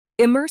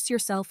Immerse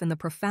yourself in the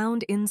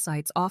profound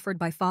insights offered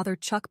by Father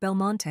Chuck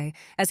Belmonte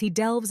as he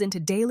delves into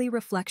daily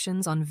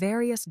reflections on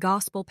various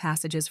gospel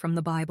passages from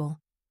the Bible.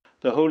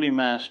 The Holy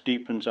Mass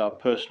deepens our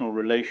personal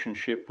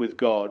relationship with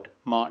God,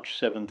 March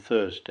 7th,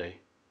 Thursday.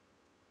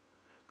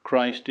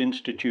 Christ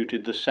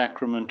instituted the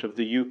sacrament of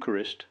the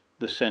Eucharist,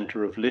 the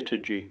center of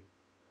liturgy,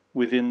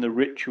 within the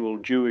ritual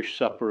Jewish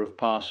supper of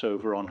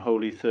Passover on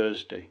Holy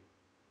Thursday.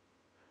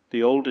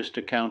 The oldest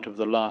account of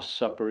the Last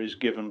Supper is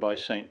given by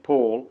St.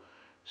 Paul,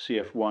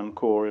 cf. 1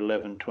 Cor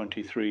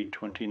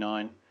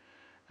 11:23-29,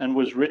 and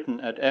was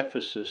written at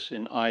Ephesus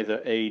in either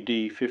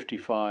AD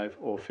 55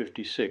 or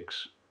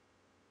 56.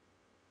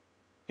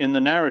 In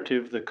the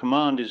narrative, the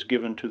command is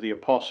given to the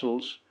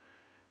apostles,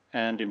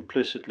 and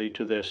implicitly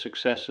to their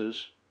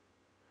successors,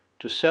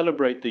 to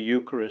celebrate the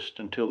Eucharist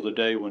until the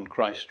day when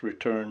Christ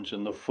returns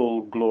in the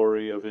full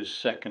glory of his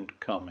second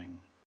coming.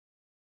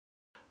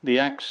 The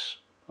Acts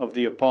of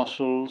the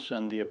Apostles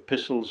and the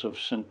epistles of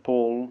St.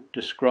 Paul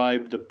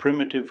describe the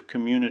primitive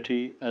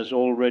community as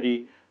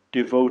already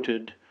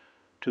devoted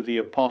to the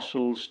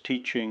apostles'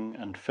 teaching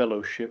and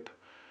fellowship,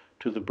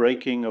 to the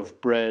breaking of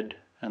bread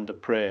and the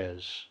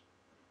prayers.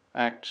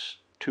 Acts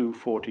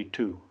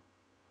 2:42.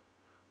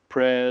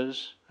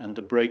 Prayers and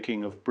the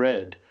breaking of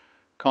bread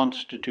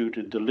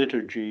constituted the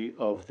liturgy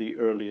of the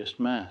earliest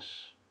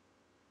Mass.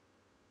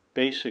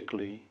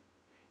 Basically,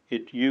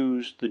 it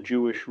used the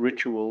Jewish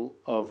ritual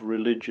of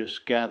religious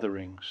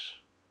gatherings.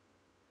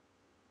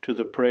 To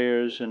the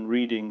prayers and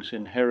readings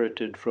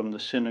inherited from the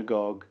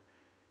synagogue,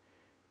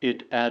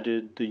 it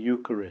added the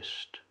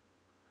Eucharist,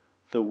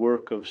 the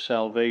work of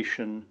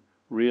salvation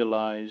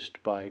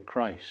realized by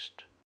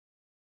Christ.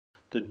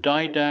 The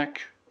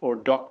Didache or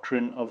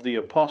Doctrine of the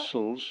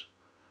Apostles,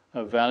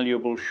 a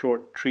valuable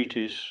short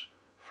treatise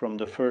from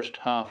the first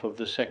half of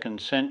the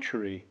 2nd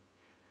century,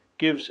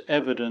 gives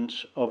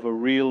evidence of a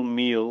real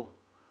meal,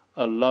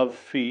 a love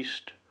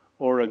feast,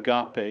 or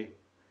agape,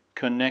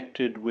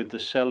 connected with the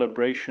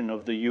celebration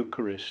of the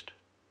Eucharist.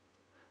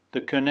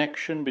 The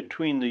connection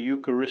between the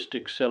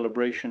Eucharistic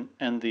celebration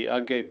and the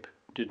agape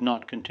did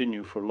not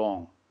continue for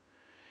long.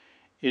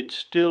 It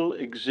still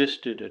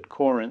existed at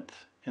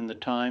Corinth in the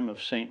time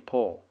of St.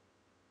 Paul.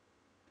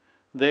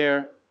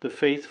 There, the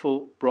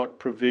faithful brought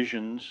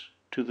provisions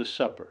to the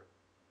supper,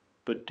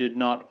 but did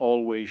not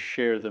always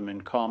share them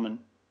in common,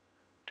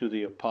 to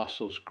the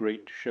apostles'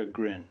 great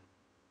chagrin.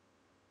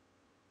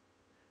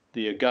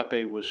 The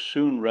agape was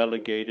soon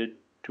relegated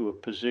to a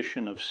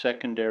position of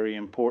secondary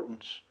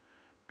importance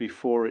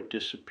before it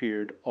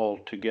disappeared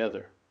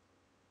altogether.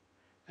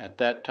 At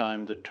that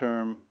time, the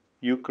term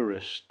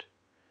Eucharist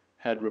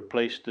had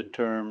replaced the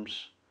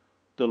terms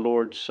the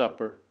Lord's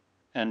Supper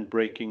and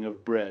breaking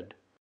of bread.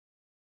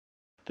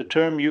 The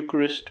term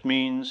Eucharist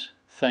means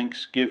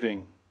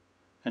thanksgiving,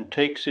 and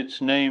takes its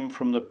name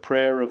from the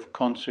prayer of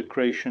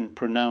consecration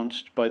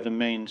pronounced by the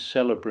main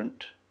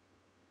celebrant.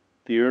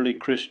 The early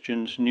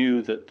Christians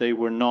knew that they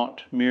were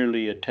not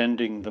merely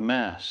attending the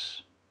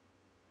Mass.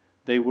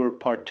 They were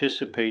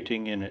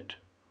participating in it,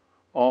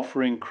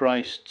 offering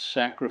Christ's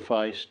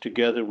sacrifice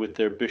together with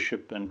their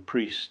bishop and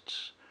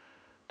priests.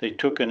 They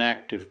took an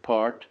active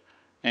part,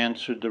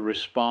 answered the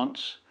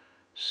response,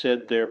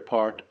 said their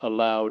part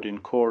aloud in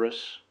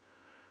chorus,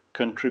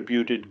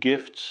 contributed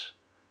gifts,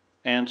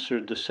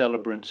 answered the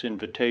celebrant's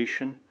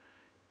invitation,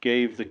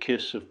 gave the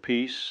kiss of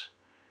peace,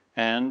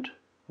 and,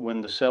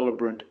 when the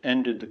celebrant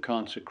ended the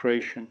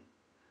consecration,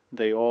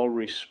 they all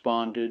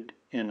responded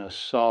in a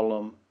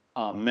solemn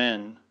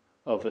Amen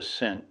of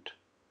assent.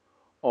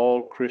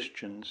 All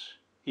Christians,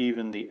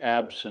 even the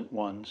absent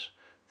ones,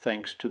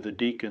 thanks to the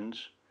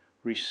deacons,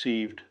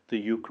 received the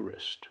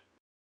Eucharist.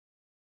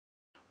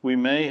 We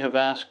may have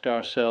asked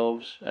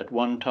ourselves at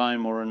one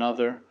time or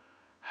another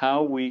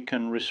how we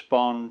can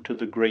respond to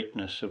the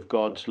greatness of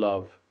God's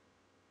love.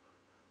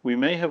 We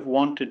may have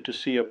wanted to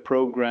see a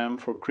program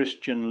for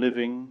Christian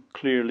living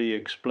clearly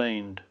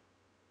explained.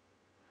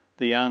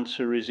 The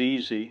answer is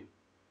easy,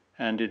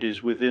 and it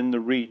is within the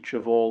reach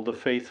of all the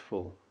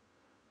faithful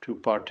to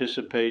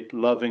participate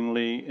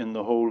lovingly in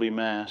the Holy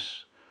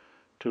Mass,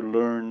 to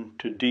learn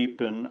to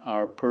deepen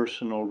our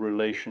personal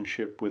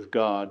relationship with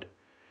God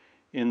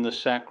in the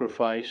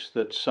sacrifice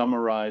that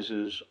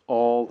summarizes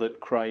all that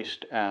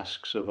Christ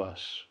asks of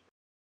us.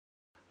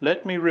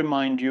 Let me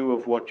remind you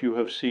of what you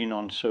have seen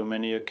on so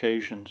many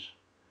occasions,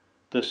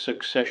 the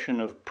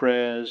succession of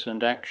prayers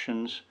and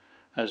actions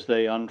as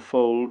they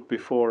unfold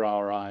before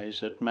our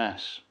eyes at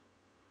Mass.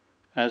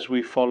 As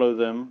we follow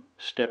them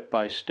step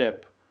by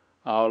step,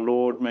 our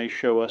Lord may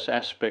show us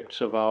aspects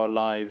of our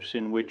lives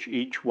in which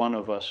each one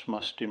of us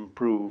must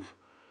improve,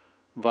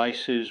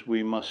 vices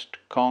we must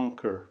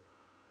conquer,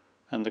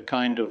 and the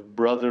kind of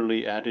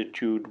brotherly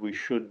attitude we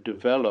should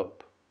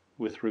develop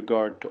with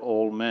regard to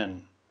all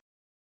men.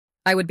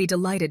 I would be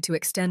delighted to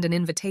extend an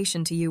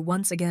invitation to you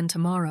once again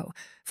tomorrow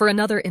for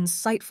another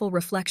insightful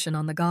reflection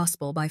on the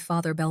Gospel by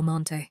Father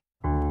Belmonte.